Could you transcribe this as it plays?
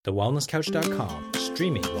TheWellnessCouch.com,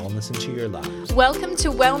 streaming wellness into your lives. Welcome to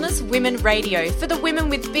Wellness Women Radio for the women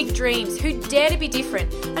with big dreams who dare to be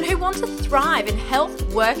different and who want to thrive in health,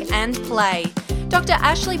 work and play. Dr.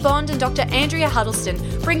 Ashley Bond and Dr. Andrea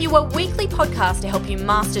Huddleston bring you a weekly podcast to help you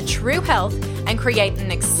master true health and create an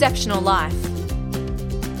exceptional life.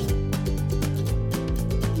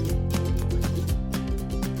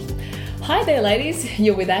 Hi there, ladies.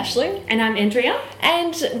 You're with Ashley. And I'm Andrea.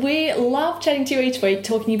 And we love chatting to you each week,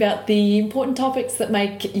 talking about the important topics that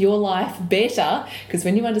make your life better. Because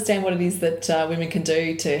when you understand what it is that women can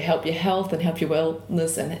do to help your health and help your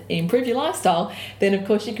wellness and improve your lifestyle, then of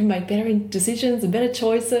course you can make better decisions and better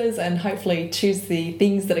choices and hopefully choose the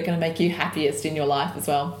things that are going to make you happiest in your life as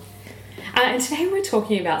well. And today we're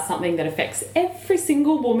talking about something that affects every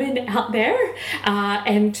single woman out there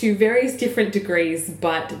and to various different degrees,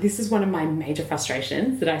 but this is one of my major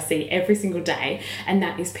frustrations that I see every single day, and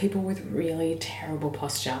that is people with really terrible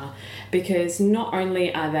posture, because not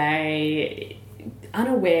only are they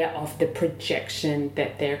unaware of the projection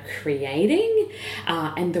that they're creating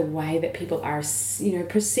and the way that people are,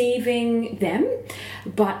 perceiving them,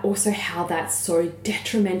 but also how that's so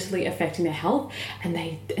detrimentally affecting their health, and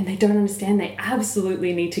they don't understand. They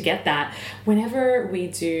absolutely need to get that. Whenever we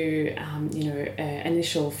do,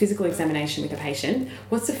 initial physical examination with a patient,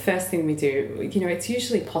 what's the first thing we do? It's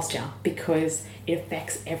usually posture, because it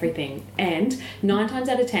affects everything. And 9 times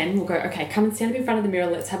out of 10, we'll go, okay, come and stand up in front of the mirror.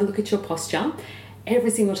 Let's have a look at your posture.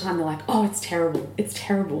 Every single time they're like, oh, it's terrible. It's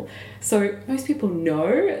terrible. So most people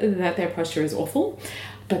know that their posture is awful,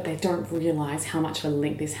 but they don't realise how much of a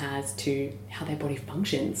link this has to how their body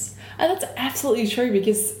functions. And that's absolutely true,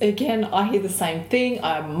 because again, I hear the same thing.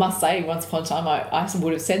 I must say, once upon a time, I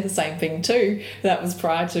would have said the same thing too. That was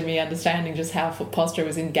prior to me understanding just how posture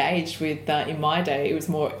was engaged with in my day. I was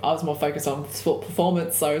more focused on sport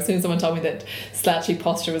performance. So as soon as someone told me that slouchy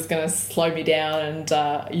posture was going to slow me down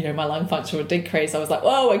and my lung function would decrease, I was like,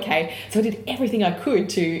 oh, okay. So I did everything I could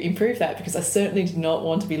to improve that, because I certainly did not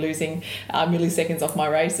want to be losing milliseconds off my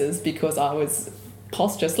races because I was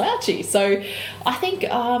posture slouchy. So I think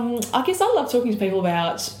I guess I love talking to people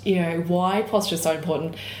about why posture is so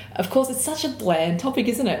important. Of course, it's such a bland topic,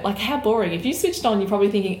 isn't it? Like, how boring. If you switched on, you're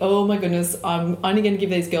probably thinking, oh my goodness, I'm only going to give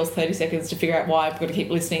these girls 30 seconds to figure out why I've got to keep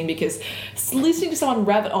listening, because listening to someone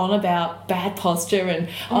rabbit on about bad posture and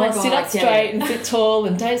sit up straight and sit tall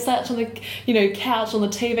and don't slouch on the couch on the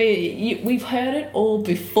TV, we've heard it all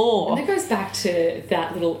before. And that goes back to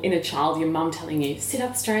that little inner child, your mum telling you, sit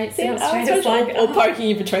up straight. It's like, or poking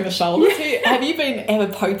you between the shoulders. Have you been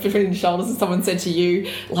ever poked between the shoulders and someone said to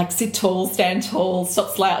you, like, sit tall, stand tall,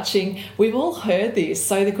 stop slouching? We've all heard this.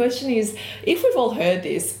 So the question is, if we've all heard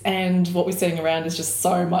this and what we're seeing around is just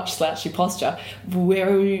so much slouchy posture,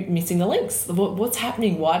 where are we missing the links? What's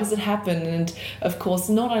happening? Why does it happen? And of course,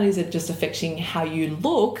 not only is it just affecting how you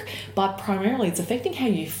look, but primarily it's affecting how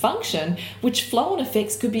you function, which flow-on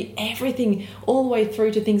effects could be everything, all the way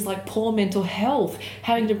through to things like poor mental health,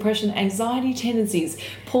 having depression, anxiety tendencies,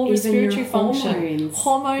 poor respiratory function,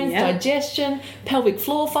 hormones, digestion, pelvic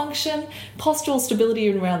floor function, postural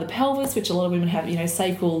stability around the pelvis, which a lot of women have,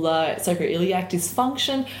 sacroiliac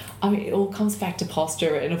dysfunction. I mean, it all comes back to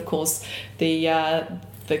posture. And of course, the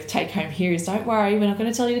take home here is, don't worry, we're not going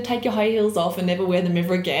to tell you to take your high heels off and never wear them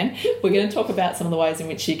ever again. We're going to talk about some of the ways in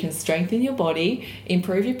which you can strengthen your body,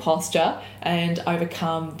 improve your posture, and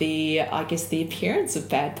overcome the appearance of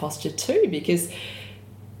bad posture too, because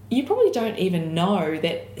you probably don't even know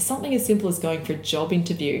that something as simple as going for a job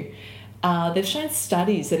interview, they've shown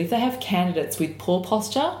studies that if they have candidates with poor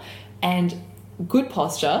posture and good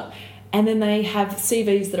posture, and then they have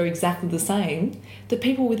CVs that are exactly the same, the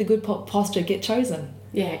people with a good posture get chosen.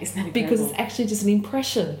 Yeah, isn't that incredible? Because it's actually just an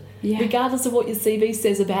impression. Yeah. Regardless of what your CV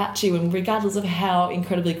says about you and regardless of how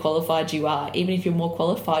incredibly qualified you are, even if you're more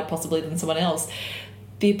qualified possibly than someone else,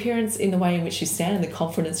 the appearance in the way in which you stand and the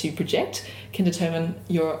confidence you project can determine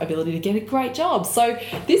your ability to get a great job. So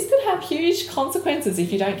this could have huge consequences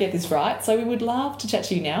if you don't get this right. So we would love to chat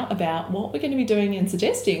to you now about what we're going to be doing and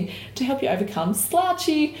suggesting to help you overcome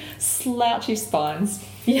slouchy spines.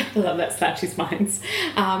 Yeah, I love that, slouchy spines.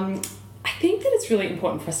 I think that it's really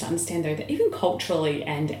important for us to understand, though, that even culturally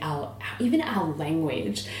and even our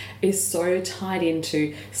language is so tied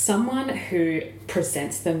into someone who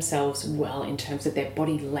presents themselves well in terms of their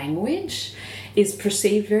body language is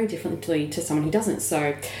perceived very differently to someone who doesn't.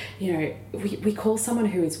 So, we call someone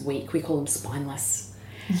who is weak, we call them spineless.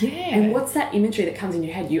 Yeah. And what's that imagery that comes in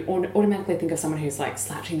your head? You automatically think of someone who's like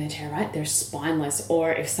slouching in their chair, right? They're spineless.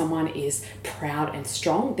 Or if someone is proud and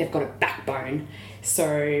strong, they've got a backbone.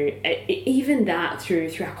 So even that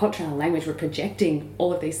through our culture and our language, we're projecting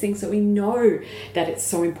all of these things. So we know that it's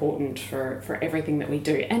so important for everything that we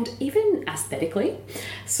do, and even aesthetically.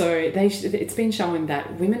 So it's been shown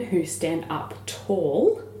that women who stand up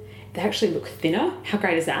tall, they actually look thinner. How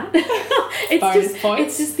great is that?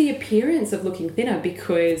 It's just the appearance of looking thinner,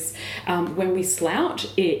 because when we slouch,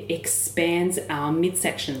 it expands our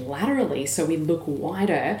midsection laterally, so we look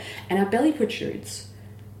wider and our belly protrudes.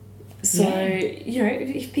 So, you know,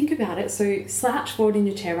 if you think about it, so slouch forward in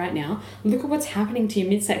your chair right now, look at what's happening to your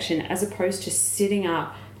midsection as opposed to sitting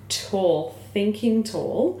up tall, thinking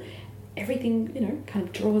tall. Everything, you know, kind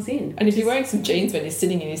of draws in. And if you're wearing some jeans when you're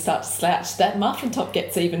sitting and you start to slouch, that muffin top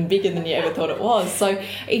gets even bigger than you ever thought it was. So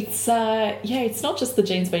it's, it's not just the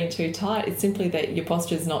jeans being too tight. It's simply that your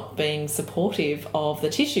posture is not being supportive of the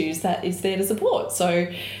tissues that is there to support.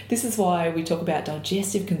 So this is why we talk about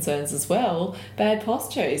digestive concerns as well. Bad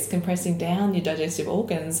posture is compressing down your digestive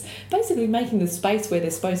organs, basically making the space where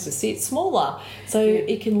they're supposed to sit smaller. So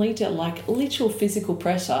it can lead to like literal physical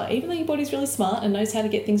pressure, even though your body's really smart and knows how to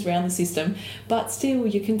get things around the system, but still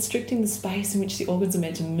you're constricting the space in which the organs are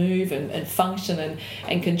meant to move and function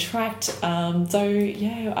and contract.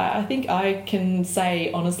 I think I can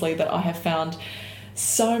say honestly that I have found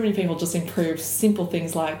so many people just improve simple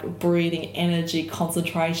things like breathing, energy,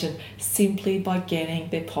 concentration, simply by getting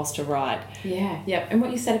their posture right. Yeah. And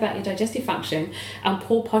what you said about your digestive function,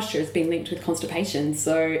 poor posture has been linked with constipation.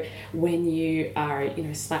 So when you are,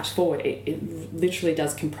 slouched forward, it literally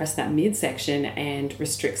does compress that midsection and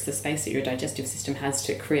restricts the space that your digestive system has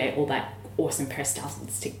to create all that awesome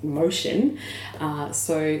peristaltic motion.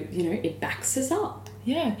 It backs us up.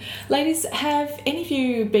 Yeah. Ladies, have any of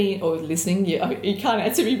you been, or listening, you can't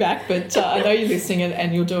answer me back, but I know you're listening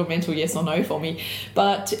and you'll do a mental yes or no for me.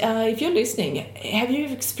 But if you're listening, have you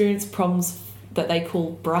ever experienced problems that they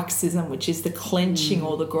call bruxism, which is the clenching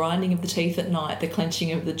or the grinding of the teeth at night, the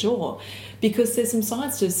clenching of the jaw? Because there's some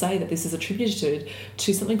science to say that this is attributed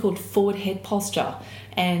to something called forward head posture.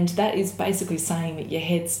 And that is basically saying that your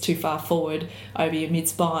head's too far forward over your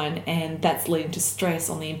mid-spine, and that's leading to stress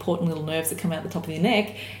on the important little nerves that come out the top of your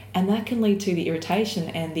neck, and that can lead to the irritation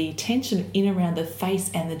and the tension in around the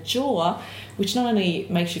face and the jaw, which not only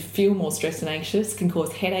makes you feel more stressed and anxious, can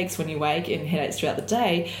cause headaches when you wake and headaches throughout the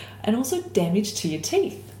day, and also damage to your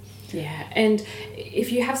teeth. Yeah, and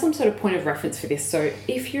if you have some sort of point of reference for this, so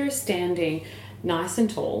if you're standing nice and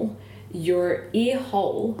tall, your ear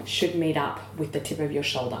hole should meet up with the tip of your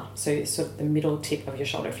shoulder. So sort of the middle tip of your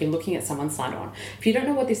shoulder. If you're looking at someone side on. If you don't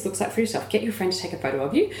know what this looks like for yourself, get your friend to take a photo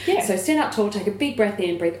of you. Yeah. So stand up tall, take a big breath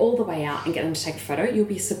in, breathe all the way out and get them to take a photo. You'll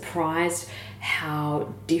be surprised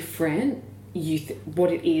how different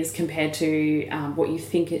what it is compared to what you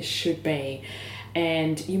think it should be.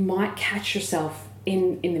 And you might catch yourself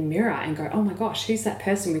in the mirror and go, oh my gosh, who's that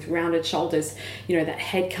person with rounded shoulders, that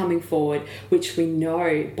head coming forward, which we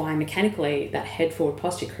know biomechanically that head forward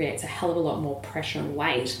posture creates a hell of a lot more pressure and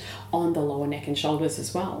weight on the lower neck and shoulders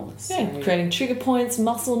as well. Creating trigger points,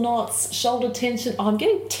 muscle knots, shoulder tension. I'm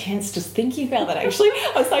getting tense just thinking about that actually.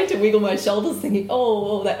 I was starting to wiggle my shoulders thinking, that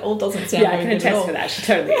all doesn't sound very good at all. Yeah, I can attest for that. She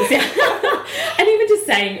totally is. Yeah. And even just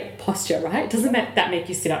saying posture, right? Doesn't that make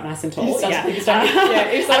you sit up nice and tall? I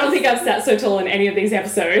don't think I've sat so tall in any of these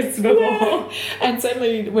episodes before. Yeah. And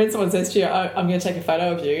certainly when someone says to you, I'm going to take a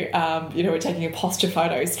photo of you, we're taking a posture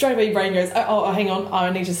photo, straight away your brain goes, hang on, I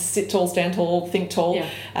need to sit tall, stand tall, think tall. Yeah.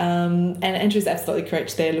 And Andrew's absolutely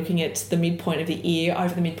correct there, looking at the midpoint of the ear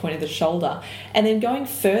over the midpoint of the shoulder. And then going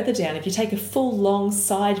further down, if you take a full long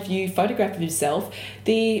side view photograph of yourself,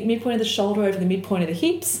 the midpoint of the shoulder over the midpoint of the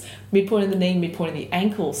hips, midpoint of the knee, midpoint of the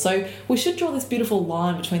ankle. So we should draw this beautiful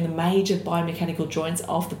line between the major biomechanical joints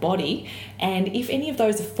of the body, and if any of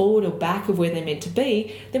those are forward or back of where they're meant to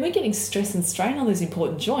be, then we're getting stress and strain on those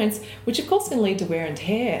important joints, which of course can lead to wear and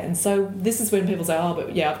tear. And so this is when people say,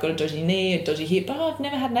 I've got a dodgy knee, a dodgy hip, but I've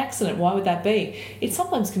never had an accident. Why would that be? It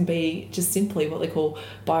sometimes can be just simply what they call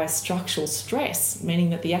biostructural stress, meaning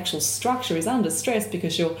that the actual structure is under stress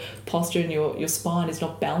because your posture and your spine is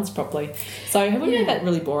not balanced properly. So have we made that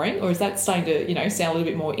really boring? Or is that starting to, sound a little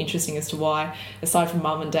bit more interesting as to why, aside from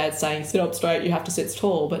mum and dad saying, sit up straight, you have to sit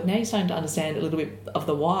tall, but now you're starting to understand a little bit of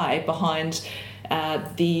the why behind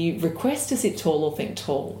the request to sit tall or think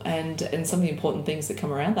tall and some of the important things that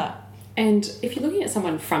come around that. And if you're looking at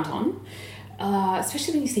someone front on,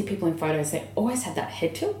 especially when you see people in photos, they always have that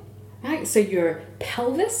head tilt. Right, so your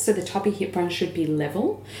pelvis, so the top of your hip bone should be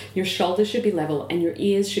level, your shoulders should be level, and your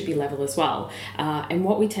ears should be level as well. And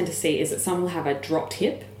what we tend to see is that some will have a dropped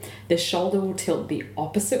hip, the shoulder will tilt the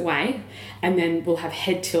opposite way, and then we'll have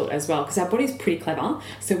head tilt as well, because our body's pretty clever.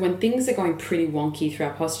 So when things are going pretty wonky through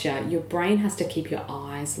our posture, your brain has to keep your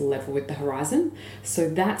eyes level with the horizon. So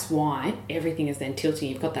that's why everything is then tilting.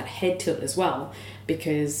 You've got that head tilt as well,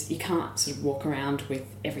 because you can't sort of walk around with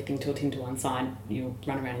everything tilting to one side. You'll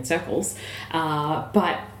run around in circles.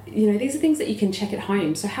 But these are things that you can check at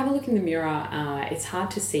home. So have a look in the mirror. It's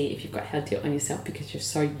hard to see if you've got head tilt on yourself because you're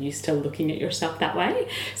so used to looking at yourself that way.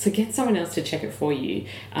 So get someone else to check it for you.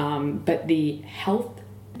 But the health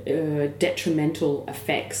detrimental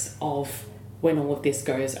effects of when all of this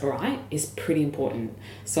goes awry is pretty important.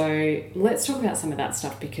 So let's talk about some of that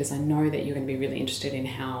stuff, because I know that you're going to be really interested in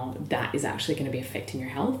how that is actually going to be affecting your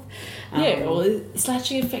health.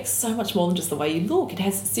 Slouching affects so much more than just the way you look. It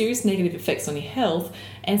has serious negative effects on your health,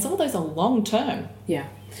 and some of those are long term. Yeah.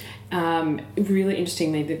 Really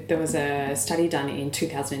interestingly, there was a study done in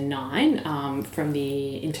 2009 from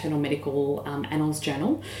the Internal Medical Annals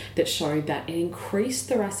Journal that showed that an increased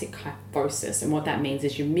thoracic kyphosis, and what that means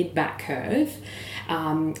is your mid-back curve,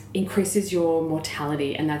 increases your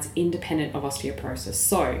mortality, and that's independent of osteoporosis.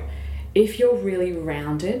 So if you're really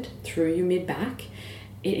rounded through your mid-back,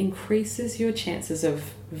 it increases your chances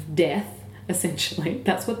of death. Essentially,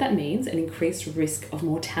 that's what that means, an increased risk of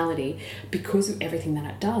mortality because of everything that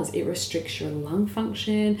it does. It restricts your lung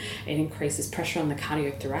function, it increases pressure on the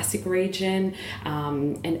cardiothoracic region,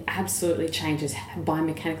 and absolutely changes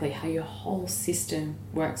biomechanically how your whole system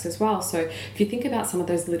works as well. So if you think about some of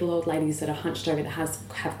those little old ladies that are hunched over that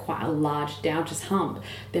have quite a large Dowger's hump,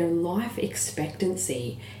 their life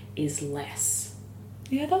expectancy is less.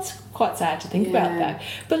 Yeah, that's quite sad to think about that.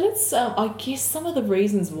 But let's, I guess some of the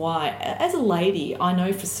reasons why, as a lady, I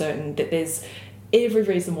know for certain that there's every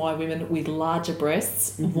reason why women with larger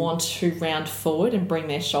breasts want to round forward and bring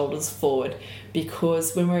their shoulders forward.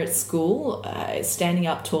 Because when we're at school, standing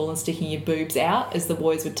up tall and sticking your boobs out, as the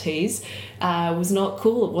boys would tease, was not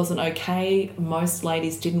cool. It wasn't okay. Most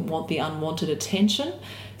ladies didn't want the unwanted attention.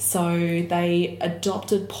 So they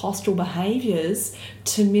adopted postural behaviours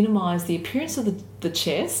to minimise the appearance of the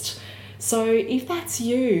chest. So if that's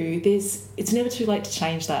you, it's never too late to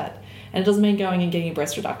change that. And it doesn't mean going and getting a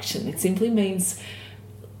breast reduction. It simply means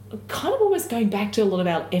kind of almost going back to a lot of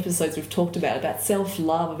our episodes we've talked about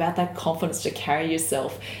self-love, about that confidence to carry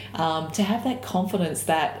yourself, to have that confidence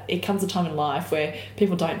that it comes a time in life where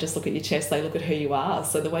people don't just look at your chest, they look at who you are.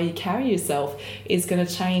 So the way you carry yourself is going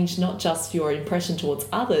to change not just your impression towards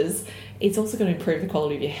others, it's also going to improve the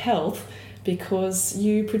quality of your health, because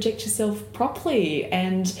you project yourself properly.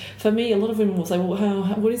 And for me, a lot of women will say, well,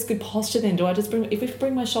 what is good posture then? Do I just if I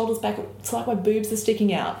bring my shoulders back, it's like my boobs are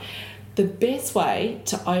sticking out. The best way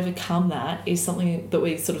to overcome that is something that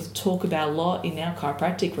we sort of talk about a lot in our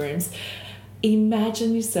chiropractic rooms.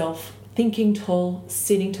 Imagine yourself thinking tall,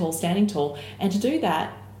 sitting tall, standing tall. And to do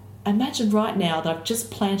that, imagine right now that I've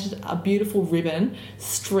just planted a beautiful ribbon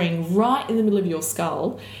string right in the middle of your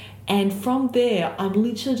skull. And from there, I'm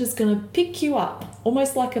literally just going to pick you up,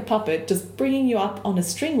 almost like a puppet, just bringing you up on a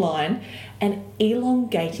string line and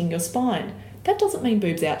elongating your spine. That doesn't mean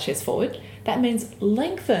boobs out, chest forward. That means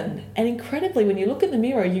lengthen. And incredibly, when you look in the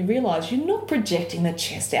mirror, you realise you're not projecting the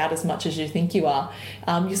chest out as much as you think you are.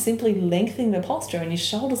 You're simply lengthening the posture, and your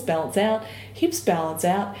shoulders balance out, hips balance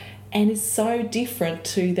out, and it's so different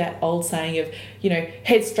to that old saying of,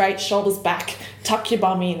 head straight, shoulders back, tuck your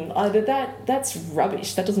bum in. That's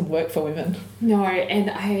rubbish. That doesn't work for women. No, and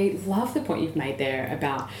I love the point you've made there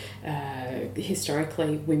about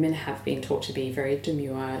historically women have been taught to be very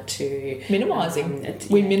demure to... Minimising.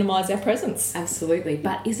 We minimise our presence. Absolutely.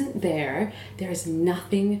 But isn't there is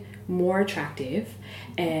nothing more attractive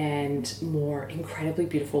and more incredibly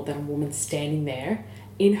beautiful than a woman standing there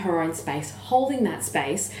in her own space, holding that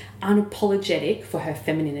space, unapologetic for her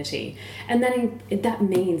femininity. And that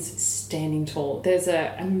means standing tall. There's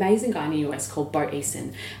an amazing guy in the US called Bo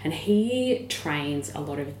Eason, and he trains a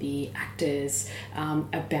lot of the actors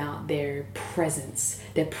about their presence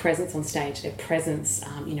on stage, their presence,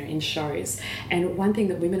 in shows. And one thing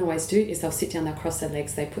that women always do is they'll sit down, they'll cross their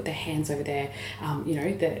legs, they put their hands over their,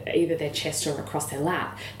 either their chest or across their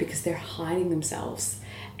lap, because they're hiding themselves.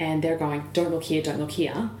 And they're going, don't look here, don't look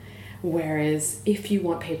here. Whereas if you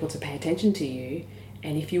want people to pay attention to you,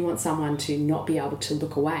 and if you want someone to not be able to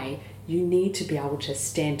look away, you need to be able to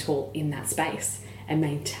stand tall in that space and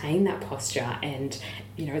maintain that posture. And,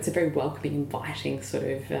 it's a very welcoming, inviting sort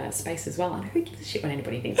of space as well. And who gives a shit what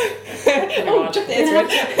anybody thinks? Oh, God.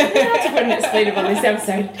 That's to put an expletive on this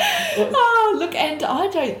episode. Oh, look, and I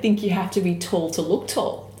don't think you have to be tall to look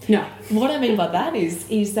tall. No. What I mean by that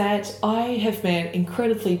is that I have met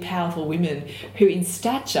incredibly powerful women who in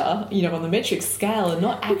stature, you know, on the metric scale are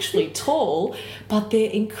not actually tall, but their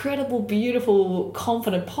incredible, beautiful,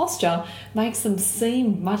 confident posture makes them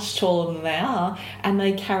seem much taller than they are, and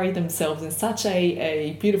they carry themselves in such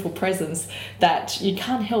a beautiful presence that you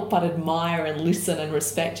can't help but admire and listen and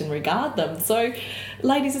respect and regard them. So,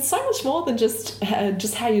 ladies, it's so much more than just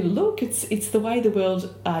how you look. It's the way the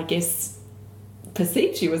world, I guess,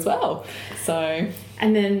 perceives you as well. So,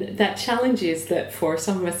 and then that challenge is that for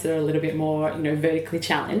some of us that are a little bit more, you know, vertically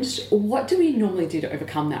challenged, what do we normally do to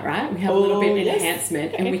overcome that, right? We have a little bit of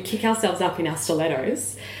enhancement and we kick ourselves up in our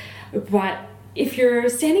stilettos. But if you're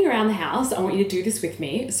standing around the house, I want you to do this with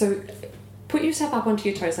me. So put yourself up onto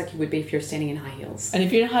your toes like you would be if you're standing in high heels. And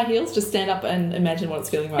if you're in high heels, just stand up and imagine what it's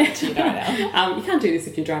feeling like to you right now. You can't do this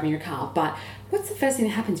if you're driving your car, but what's the first thing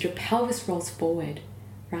that happens? Your pelvis rolls forward.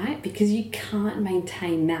 Right? Because you can't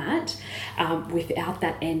maintain that without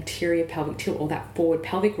that anterior pelvic tilt or that forward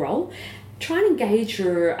pelvic roll. Try and engage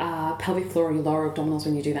your pelvic floor or your lower abdominals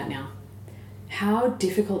when you do that now. How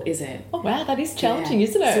difficult is it? Oh, wow, that is challenging,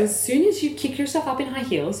 isn't it? So as soon as you kick yourself up in high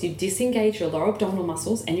heels, you disengage your lower abdominal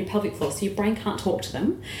muscles and your pelvic floor, so your brain can't talk to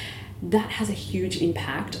them. That has a huge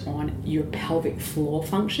impact on your pelvic floor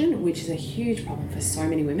function, which is a huge problem for so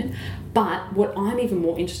many women. But what I'm even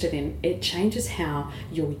more interested in, it changes how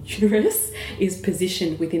your uterus is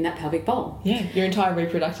positioned within that pelvic bowl. Yeah, your entire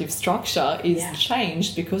reproductive structure is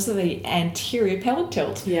changed because of the anterior pelvic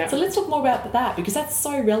tilt. Yeah. So let's talk more about that, because that's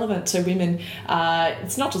so relevant to women.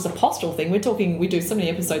 It's not just a postural thing. We do so many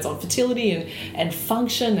episodes on fertility and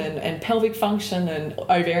function and pelvic function and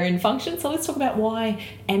ovarian function. So let's talk about why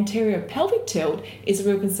anterior pelvic tilt is a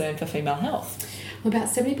real concern for female health. Well, about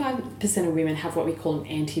 75% of women have what we call an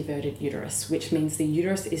anteverted uterus, which means the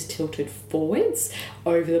uterus is tilted forwards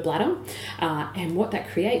over the bladder. And what that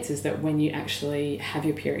creates is that when you actually have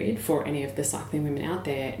your period, for any of the cycling women out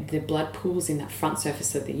there, the blood pools in that front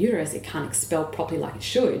surface of the uterus. It can't expel properly like it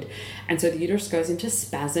should. And so the uterus goes into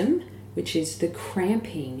spasm, which is the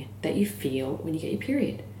cramping that you feel when you get your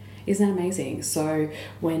period. Isn't that amazing? So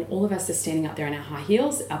when all of us are standing up there in our high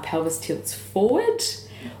heels, our pelvis tilts forward,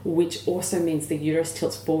 which also means the uterus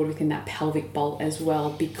tilts forward within that pelvic bowl as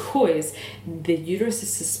well, because the uterus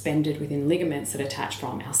is suspended within ligaments that attach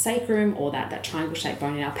from our sacrum, or that triangle-shaped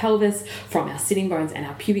bone in our pelvis, from our sitting bones and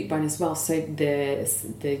our pubic bone as well. So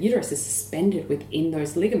the uterus is suspended within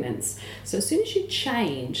those ligaments. So as soon as you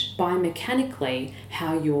change biomechanically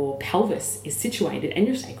how your pelvis is situated and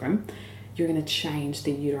your sacrum, you're going to change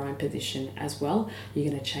the uterine position as well. You're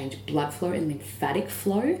going to change blood flow and lymphatic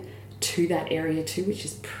flow to that area too, which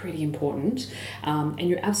is pretty important. And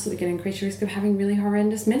you're absolutely going to increase your risk of having really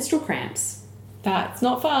horrendous menstrual cramps. That's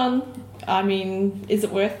not fun. I mean, is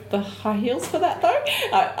it worth the high heels for that though?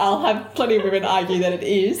 I'll have plenty of women argue that it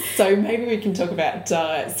is. So maybe we can talk about,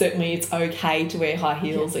 certainly it's okay to wear high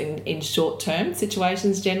heels in short-term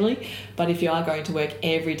situations generally. But if you are going to work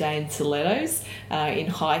every day in stilettos, in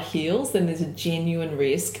high heels, then there's a genuine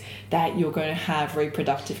risk that you're going to have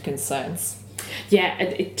reproductive concerns. Yeah,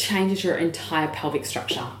 it changes your entire pelvic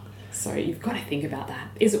structure. So you've got to think about that.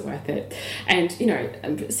 Is it worth it? And, you know,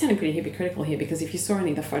 I'm sounding pretty hypocritical here, because if you saw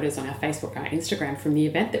any of the photos on our Facebook or our Instagram from the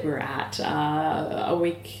event that we were at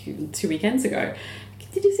 2 weekends ago,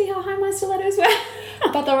 did you see how high my stilettos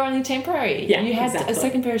were? But they were only temporary. Yeah, you had exactly. a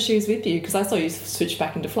second pair of shoes with you, because I saw you switch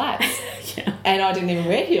back into flats. Yeah. And I didn't even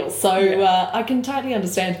wear heels. So I can totally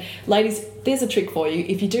understand. Ladies, there's a trick for you.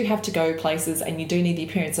 If you do have to go places and you do need the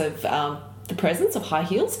appearance of the presence of high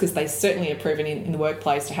heels, because they certainly are proven in the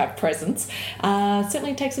workplace to have presence,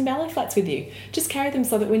 certainly take some ballet flats with you. Just carry them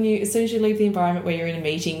so that as soon as you leave the environment where you're in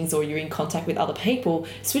meetings or you're in contact with other people,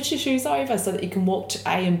 switch your shoes over so that you can walk to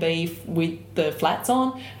A and B with the flats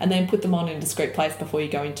on, and then put them on in a discreet place before you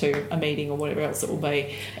go into a meeting or whatever else it will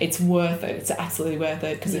be. It's worth it. It's absolutely worth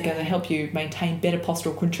it, because it's going to help you maintain better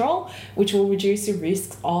postural control, which will reduce your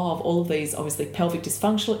risks of all of these, obviously, pelvic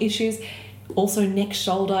dysfunctional issues. Also neck,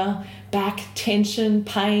 shoulder, back tension,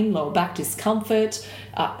 pain, lower back discomfort.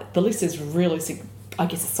 The list is really, I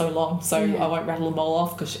guess it's so long, so I won't rattle them all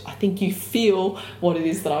off, because I think you feel what it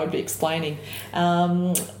is that I would be explaining.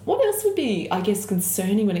 What else would be, I guess,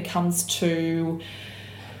 concerning when it comes to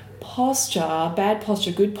posture, bad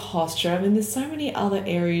posture, good posture? I mean, there's so many other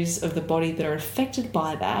areas of the body that are affected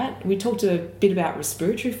by that. We talked a bit about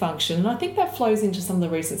respiratory function, and I think that flows into some of the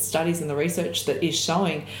recent studies and the research that is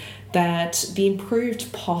showing that the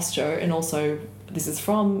improved posture, and also this is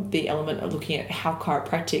from the element of looking at how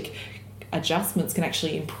chiropractic adjustments can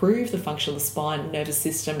actually improve the function of the spine, nervous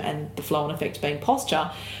system, and the flow and effect being posture.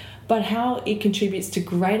 but how it contributes to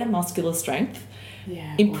greater muscular strength,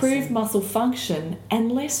 improved muscle function, and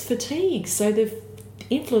less fatigue. So the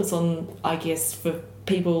influence on, I guess, for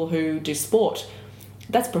people who do sport,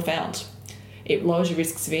 that's profound. It lowers your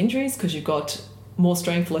risks of injuries because you've got more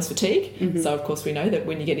strength, less fatigue. So of course we know that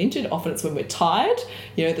when you get injured, often it's when we're tired,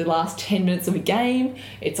 the last 10 minutes of a game.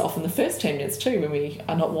 It's often the first 10 minutes too when we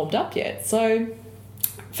are not warmed up yet. So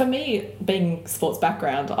for me, being sports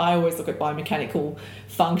background, I always look at biomechanical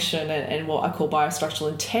function and what I call biostructural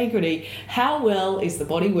integrity. How well is the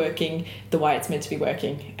body working the way it's meant to be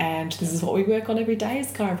working? And this is what we work on every day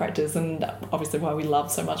as chiropractors, and obviously why we love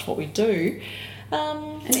so much what we do.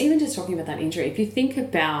 And even just talking about that injury, if you think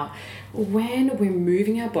about when we're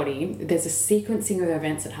moving our body, there's a sequencing of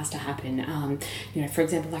events that has to happen. For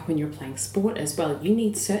example, like when you're playing sport as well, you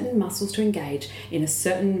need certain muscles to engage in a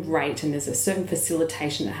certain rate, and there's a certain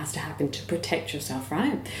facilitation that has to happen to protect yourself,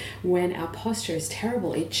 right? When our posture is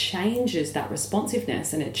terrible, it changes that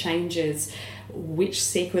responsiveness, and it changes which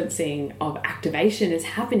sequencing of activation is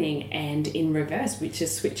happening, and in reverse, which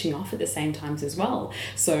is switching off at the same times as well.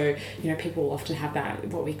 So, people will often have that,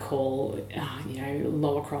 what we call,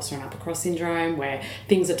 lower cross or an upper cross syndrome, where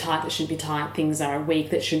things are tight that shouldn't be tight, things are weak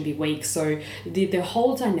that shouldn't be weak. So the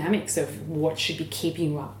whole dynamics of what should be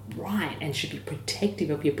keeping you upright and should be protective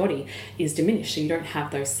of your body is diminished. So you don't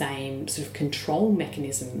have those same sort of control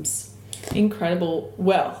mechanisms. Incredible.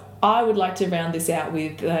 Well, I would like to round this out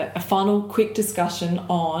with a final quick discussion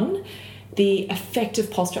on the effect of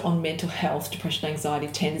posture on mental health, depression, anxiety,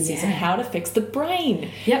 tendencies, and how it affects the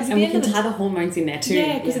brain. Yep, and we can tie the hormones in there too.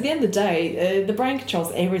 Yeah, because at the end of the day, the brain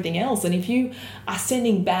controls everything else. And if you are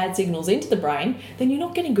sending bad signals into the brain, then you're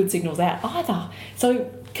not getting good signals out either.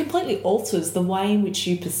 So completely alters the way in which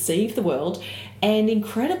you perceive the world. And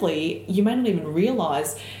incredibly, you may not even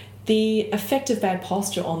realise the effect of bad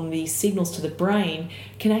posture on the signals to the brain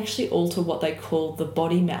can actually alter what they call the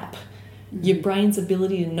body map. Your brain's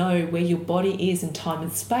ability to know where your body is in time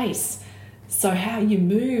and space. So how you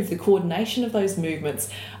move, the coordination of those movements.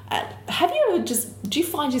 Have you ever do you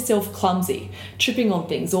find yourself clumsy, tripping on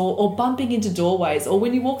things, or bumping into doorways, or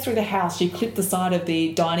when you walk through the house, you clip the side of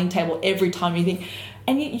the dining table every time you think,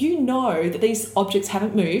 and yet you know that these objects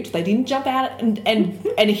haven't moved, they didn't jump out and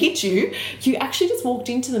hit you, you actually just walked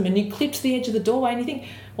into them and you clipped the edge of the doorway and you think,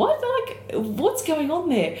 what's going on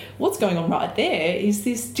there? What's going on right there is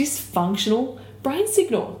this dysfunctional brain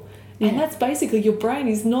signal. And that's basically your brain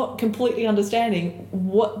is not completely understanding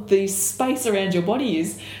what the space around your body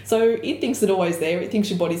is. So it thinks the doorway's there, it thinks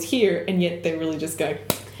your body's here, and yet they really just go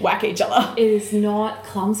whack each other. It is not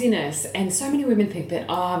clumsiness. And so many women think that,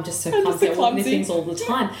 I'm just so clumsy, I walk into things all the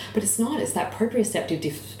time. But it's not. It's that proprioceptive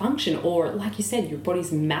dysfunction, or like you said, your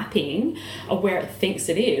body's mapping of where it thinks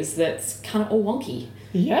it is that's kind of all wonky.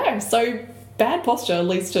 Yeah, so bad posture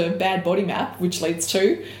leads to bad body map, which leads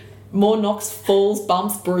to more knocks, falls,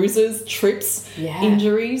 bumps, bruises, trips,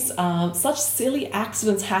 injuries. Such silly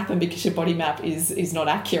accidents happen because your body map is not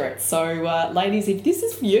accurate. So, ladies, if this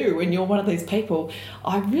is for you and you're one of these people,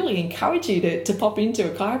 I really encourage you to pop into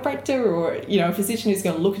a chiropractor or a physician who's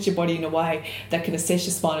going to look at your body in a way that can assess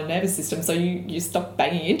your spine and nervous system, so you stop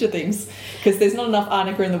banging into things, because there's not enough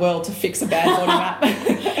arnica in the world to fix a bad body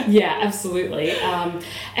map. Yeah, absolutely.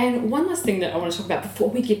 And one last thing that I want to talk about before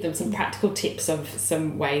we give them some practical tips of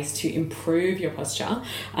some ways to improve your posture.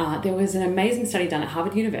 There was an amazing study done at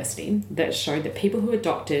Harvard University that showed that people who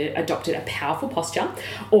adopted a powerful posture,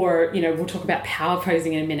 or we'll talk about power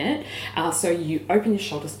posing in a minute. So you open your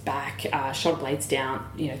shoulders back, shoulder blades down,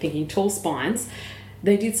 thinking tall spines.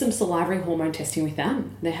 They did some salivary hormone testing with that.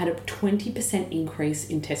 They had a 20% increase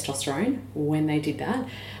in testosterone when they did that,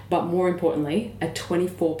 but more importantly, a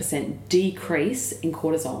 24% decrease in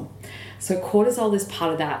cortisol. So cortisol is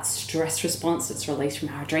part of that stress response that's released from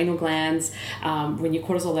our adrenal glands. When your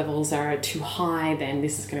cortisol levels are too high, then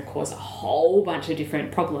this is going to cause a whole bunch of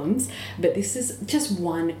different problems. But this is just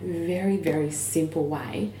one very, very simple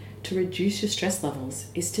way to reduce your stress levels,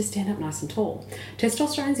 is to stand up nice and tall.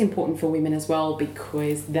 Testosterone is important for women as well,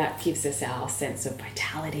 because that gives us our sense of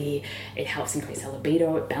vitality. It helps increase our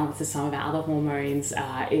libido. It balances some of our other hormones.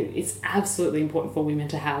 It's absolutely important for women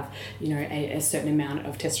to have, a certain amount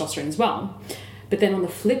of testosterone as well. But then on the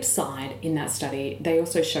flip side, in that study, they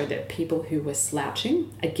also showed that people who were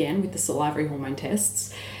slouching, again with the salivary hormone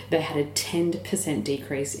tests, they had a 10%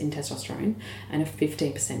 decrease in testosterone and a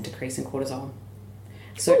 15% decrease in cortisol.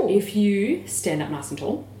 So if you stand up nice and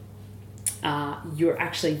tall, you're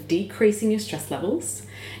actually decreasing your stress levels,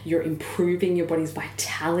 you're improving your body's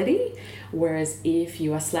vitality, whereas if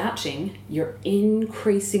you are slouching, you're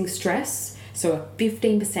increasing stress, So a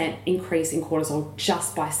 15% increase in cortisol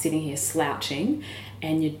just by sitting here slouching,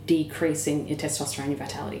 and you're decreasing your testosterone, your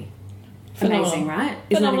vitality. Amazing, right?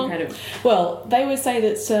 Isn't that incredible? Well, they would say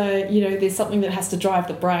that, there's something that has to drive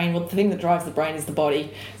the brain. Well, the thing that drives the brain is the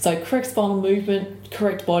body. So correct spinal movement,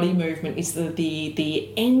 correct body movement is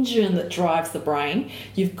the engine that drives the brain.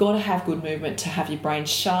 You've got to have good movement to have your brain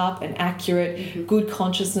sharp and accurate, good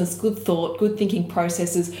consciousness, good thought, good thinking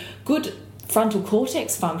processes, good frontal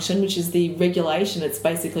cortex function, which is the regulation. It's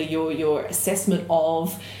basically your assessment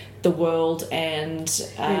of the world and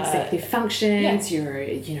your executive functions, your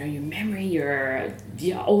memory,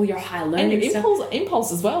 all your higher learning and your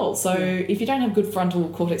impulse as well. So if you don't have good frontal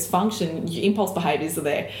cortex function, your impulse behaviours are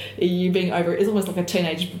there. You being it's almost like a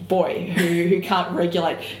teenage boy who can't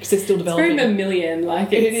regulate because they're still developing. It's very mammalian,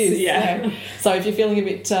 like it is. Yeah. So if you're feeling a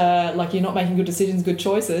bit like you're not making good decisions, good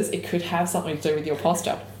choices, it could have something to do with your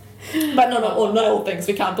posture. But not all things.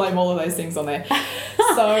 We can't blame all of those things on there.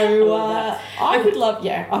 So I'd love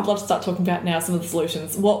to start talking about now some of the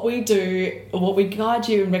solutions. What we guide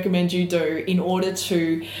you and recommend you do in order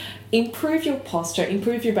to improve your posture,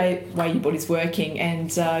 improve your way your body's working, and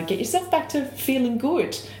get yourself back to feeling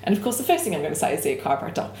good. And of course, the first thing I'm going to say is see a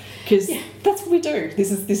chiropractor, because that's what we do.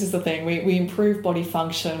 This is the thing. We improve body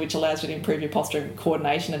function, which allows you to improve your posture and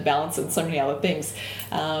coordination and balance and so many other things.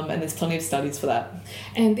 And there's plenty of studies for that.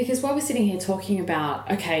 And because while we're sitting here talking about,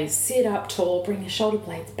 okay, sit up tall, bring your shoulder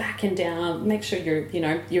blades back and down, make sure your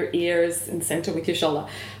ear is in center with your shoulder.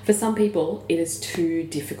 For some people, it is too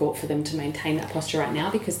difficult for them to maintain that posture right now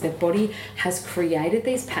because their body has created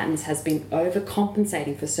these patterns, has been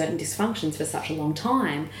overcompensating for certain dysfunctions for such a long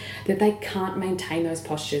time that they can't maintain those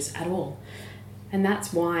postures at all. And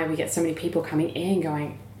that's why we get so many people coming in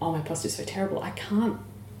going, oh, my posture's so terrible, I can't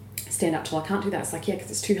stand up tall, I can't do that. It's like, because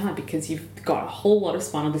it's too hard because you've got a whole lot of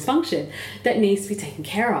spinal dysfunction that needs to be taken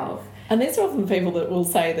care of. And these are often people that will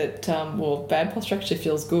say that, bad posture actually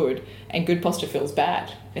feels good and good posture feels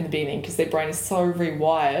bad in the beginning because their brain is so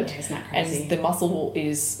rewired. Yeah, isn't that crazy? And the muscle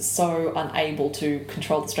is so unable to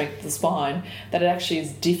control the strength of the spine that it actually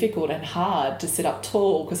is difficult and hard to sit up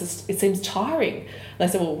tall because it seems tiring. They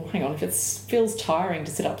say, well, hang on, if it feels tiring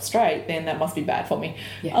to sit up straight, then that must be bad for me.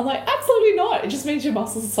 Yeah. I'm like, absolutely not. It just means your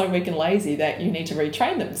muscles are so weak and lazy that you need to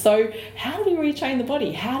retrain them. So how do we retrain the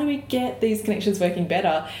body? How do we get these connections working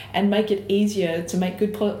better and make it easier to make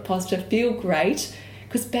good posture feel great?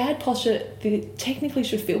 Because bad posture technically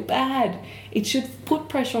should feel bad. It should put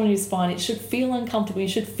pressure on your spine. It should feel uncomfortable. You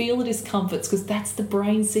should feel the discomforts because that's the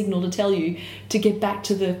brain signal to tell you to get back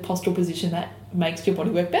to the postural position that makes your body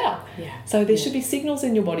work better. Yeah. So there should be signals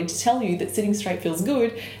in your body to tell you that sitting straight feels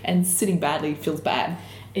good and sitting badly feels bad.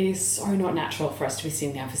 It is so not natural for us to be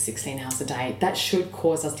sitting down for 16 hours a day. That should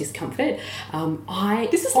cause us discomfort.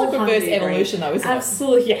 This is like reverse evolution though, isn't it?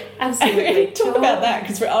 Absolutely, absolutely. Talk about that,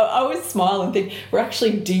 because I always smile and think we're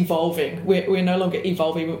actually devolving. We're no longer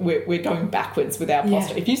evolving, we're going backwards with our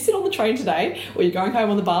posture. If you sit on the train today, or you're going home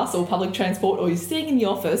on the bus or public transport, or you're sitting in the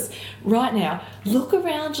office right now, look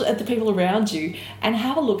around at the people around you and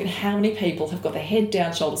have a look at how many people have got their head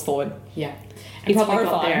down, shoulders forward. Yeah. And it's probably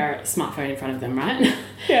horrifying. got their smartphone in front of them, right?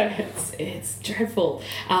 Yeah. It's dreadful.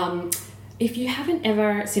 If you haven't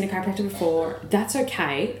ever seen a chiropractor before, that's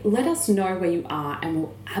okay. Let us know where you are and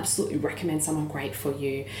we'll absolutely recommend someone great for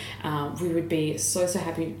you. We would be so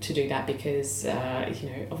happy to do that because,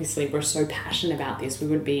 obviously we're so passionate about this. We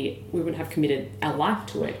wouldn't have committed our life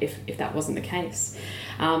to it if that wasn't the case.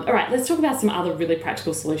 All right, let's talk about some other really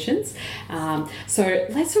practical solutions. So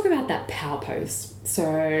let's talk about that power pose. So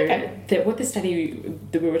what the study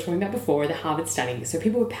that we were talking about before, the Harvard study, so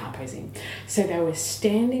people were power posing. So they were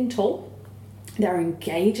standing tall. They're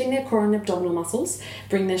engaging their core and abdominal muscles,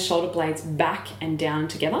 bring their shoulder blades back and down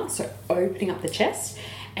together, so opening up the chest,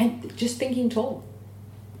 and just thinking tall.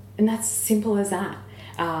 And that's simple as that.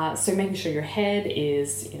 So making sure your head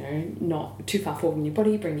is, not too far forward in your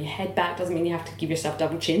body, bring your head back. Doesn't mean you have to give yourself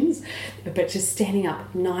double chins, but just standing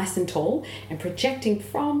up nice and tall and projecting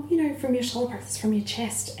from your shoulder practice, from your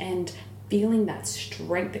chest, and feeling that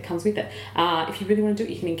strength that comes with it. If you really want to do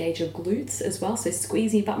it, you can engage your glutes as well. So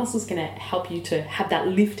squeezing your butt muscles is going to help you to have that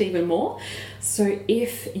lift even more. So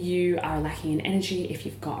if you are lacking in energy, if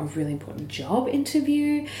you've got a really important job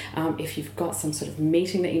interview, if you've got some sort of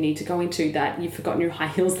meeting that you need to go into that you've forgotten your high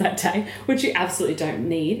heels that day, which you absolutely don't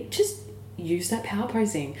need, just use that power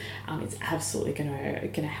posing. It's absolutely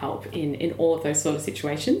gonna help in all of those sort of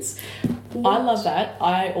situations. I love that.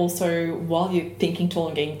 I also, while you're thinking tall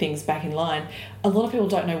and getting things back in line, a lot of people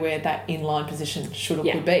don't know where that in-line position should or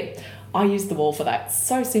could be. I use the wall for that.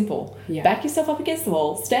 So simple. Yeah. Back yourself up against the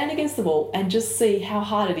wall, stand against the wall, and just see how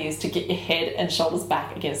hard it is to get your head and shoulders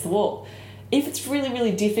back against the wall. If it's really,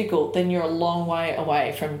 really difficult, then you're a long way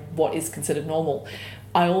away from what is considered normal.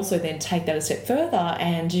 I also then take that a step further,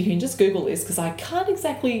 and you can just Google this because I can't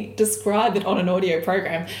exactly describe it on an audio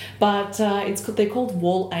program, but they're called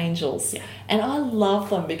wall angels. Yeah. And I love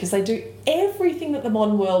them because they do everything that the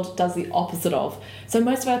modern world does the opposite of. So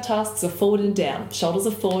most of our tasks are forward and down. Shoulders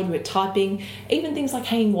are forward, we're typing. Even things like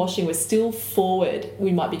hanging washing, we're still forward.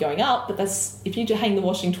 We might be going up, but that's if you hang the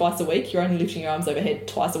washing twice a week, you're only lifting your arms overhead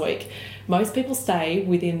twice a week. Most people stay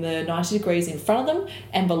within the 90 degrees in front of them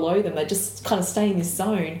and below them. They just kind of stay in this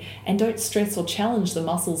zone and don't stress or challenge the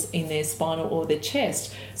muscles in their spinal or their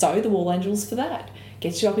chest. So the wall angels for that.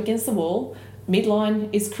 Gets you up against the wall. Midline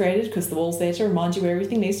is created because the wall's there to remind you where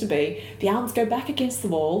everything needs to be. The arms go back against the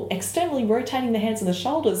wall, externally rotating the hands and the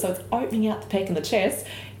shoulders, so it's opening out the pec and the chest,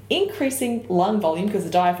 increasing lung volume because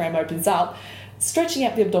the diaphragm opens up, stretching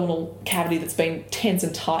out the abdominal cavity that's been tense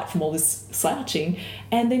and tight from all this slouching,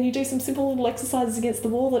 and then you do some simple little exercises against the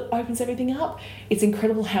wall that opens everything up. It's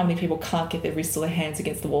incredible how many people can't get their wrists or their hands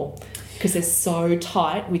against the wall because they're so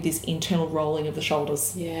tight with this internal rolling of the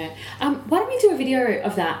shoulders. Yeah. Why don't we do a video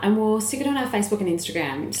of that and we'll stick it on our Facebook and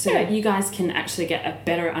Instagram so that you guys can actually get a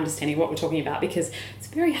better understanding of what we're talking about, because it's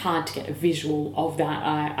very hard to get a visual of that.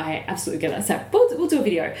 I absolutely get that. So we'll do a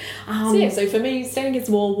video. So for me, standing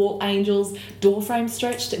against the wall angels, door frame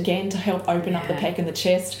stretched, again, to help open up the pec and the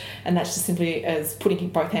chest, and that's just simply as putting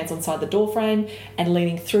both hands inside the door frame and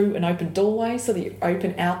leaning through an open doorway so that you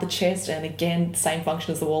open out the chest, and again, same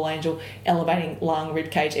function as the wall angel, elevating lung,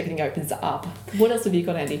 rib cage, everything opens up. What else have you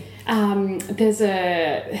got, Andy? There's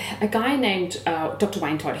a guy named Dr.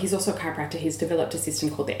 Wayne Todd. He's also a chiropractor. He's developed a system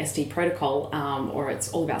called the SD protocol, or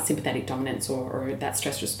it's all about sympathetic dominance or that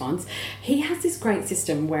stress response. He has this great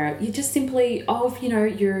system where you just simply,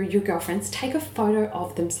 your girlfriends, take a photo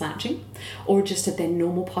of them slouching or just at their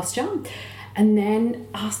normal posture, and then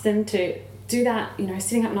ask them to do that,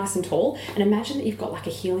 sitting up nice and tall, and imagine that you've got like a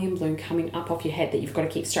helium balloon coming up off your head that you've got to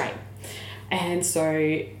keep straight. And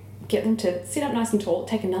so get them to sit up nice and tall,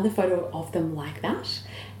 take another photo of them like that,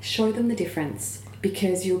 show them the difference,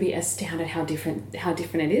 because you'll be astounded how different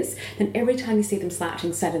it is. Then every time you see them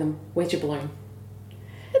slouching, say to them, "Where's your balloon?"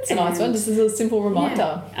 That's a nice one. This is a simple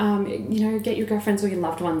reminder. Yeah. Get your girlfriends or your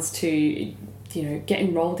loved ones to, get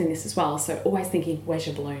enrolled in this as well. So always thinking, "Where's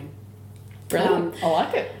your balloon?" Brilliant. I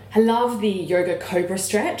like it. I love the yoga cobra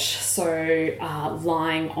stretch. So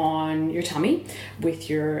lying on your tummy with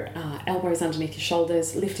your elbows underneath your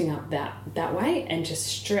shoulders, lifting up that way, and just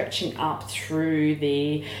stretching up through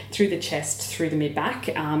the chest, through the mid back,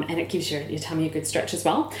 and it gives your tummy a good stretch as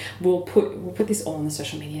well. We'll put this all on the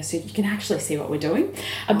social media so you can actually see what we're doing.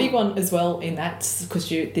 A big one as well in that, because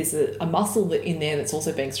there's a muscle in there that's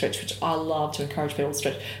also being stretched, which I love to encourage people to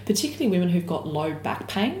stretch, particularly women who've got low back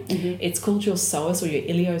pain. Mm-hmm. It's called your psoas or your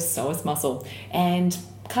iliopsoas muscle, and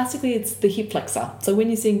classically it's the hip flexor. So when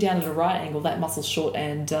you're sitting down at a right angle, that muscle's short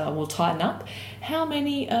and will tighten up. How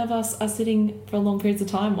many of us are sitting for long periods of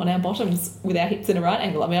time on our bottoms with our hips in a right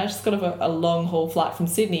angle? I mean, I just got off a long haul flight from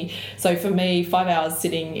Sydney, so for me 5 hours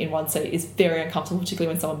sitting in one seat is very uncomfortable,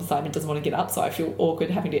 particularly when someone beside me doesn't want to get up, so I feel awkward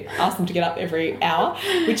having to ask them to get up every hour,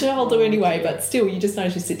 which I'll do anyway, but still you just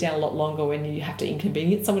notice you sit down a lot longer when you have to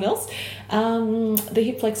inconvenience someone else. The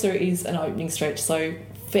hip flexor is an opening stretch, so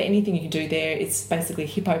for anything you can do there, it's basically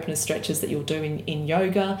hip opener stretches that you'll do in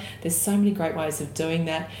yoga. There's so many great ways of doing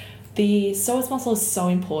that. The psoas muscle is so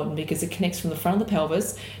important because it connects from the front of the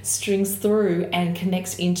pelvis, strings through and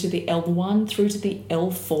connects into the L1 through to the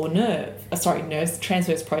L4 nerves,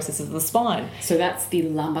 transverse processes of the spine. So that's the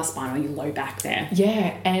lumbar spine or your low back there.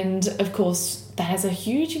 Yeah, and of course that has a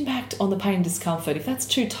huge impact on the pain and discomfort. If that's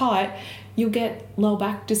too tight, you'll get low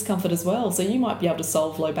back discomfort as well. So you might be able to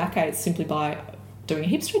solve low back aches simply by doing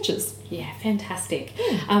hip stretches. Yeah, fantastic.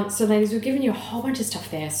 So ladies, we've given you a whole bunch of stuff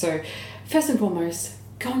there. So first and foremost,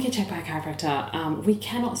 go and get checked by a chiropractor. We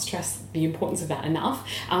cannot stress the importance of that enough.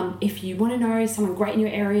 If you want to know someone great in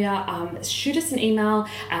your area, shoot us an email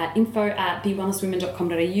at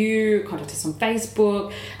info@thewellnesswomen.com.au, contact us on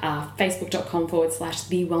Facebook,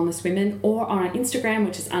 facebook.com/thewellnesswomen, or on our Instagram,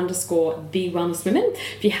 which is _thewellnesswomen.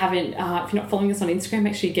 If you're not following us on Instagram,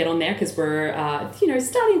 make sure you get on there, because we're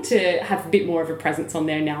starting to have a bit more of a presence on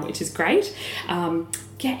there now, which is great.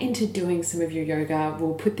 get into doing some of your yoga.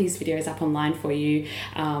 We'll put these videos up online for you.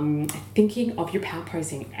 Thinking of your power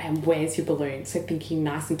posing and where's your balloon. So thinking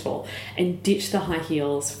nice and tall, and ditch the high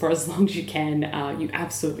heels for as long as you can. You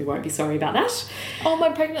absolutely won't be sorry about that. Oh, my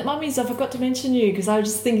pregnant mummies, I forgot to mention you, because I was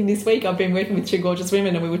just thinking this week I've been working with two gorgeous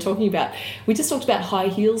women, and we just talked about high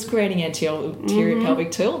heels creating anterior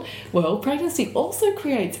pelvic tilt. Well, pregnancy also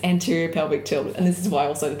creates anterior pelvic tilt, and this is why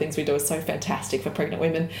also the things we do are so fantastic for pregnant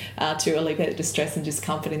women to alleviate distress and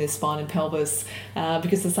discomfort in their spine and pelvis,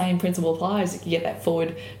 because the same principle applies. You can get that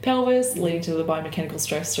forward pelvis leading to the biomechanical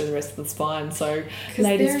stress through the rest of the spine. So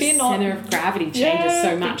ladies, fear not. Center of gravity changes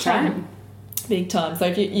so much, right? Big time. So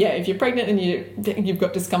if you're pregnant and you've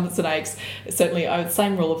got discomforts and aches, certainly the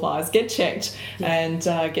same rule applies. Get checked and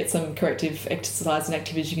get some corrective exercise and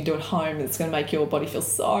activities you can do at home. It's going to make your body feel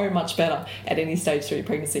so much better at any stage through your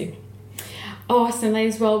pregnancy. Awesome,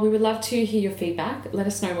 ladies. Well, we would love to hear your feedback. Let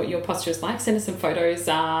us know what your posture is like. Send us some photos.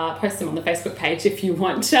 Post them on the Facebook page if you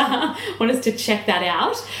want us to check that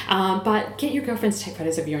out. But get your girlfriends to take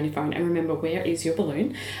photos of you on your phone. And remember, where is your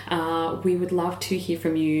balloon? We would love to hear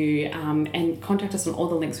from you, and contact us on all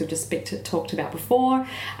the links we've just talked about before.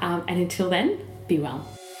 And until then, be well.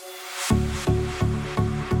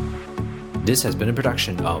 This has been a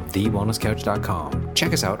production of TheWellnessCouch.com.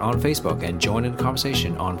 Check us out on Facebook and join in the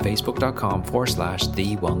conversation on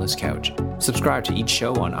Facebook.com/The Wellness Couch. Subscribe to each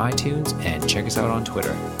show on iTunes and check us out on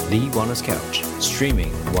Twitter. The Wellness Couch, streaming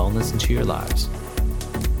wellness into your lives.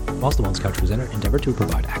 Whilst the Wellness Couch presenter endeavor to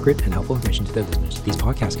provide accurate and helpful information to their listeners, these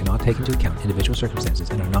podcasts cannot take into account individual circumstances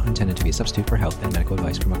and are not intended to be a substitute for health and medical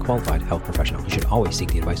advice from a qualified health professional. You should always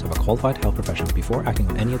seek the advice of a qualified health professional before acting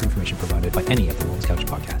on any of the information provided by any of the Wellness Couch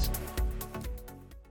podcasts.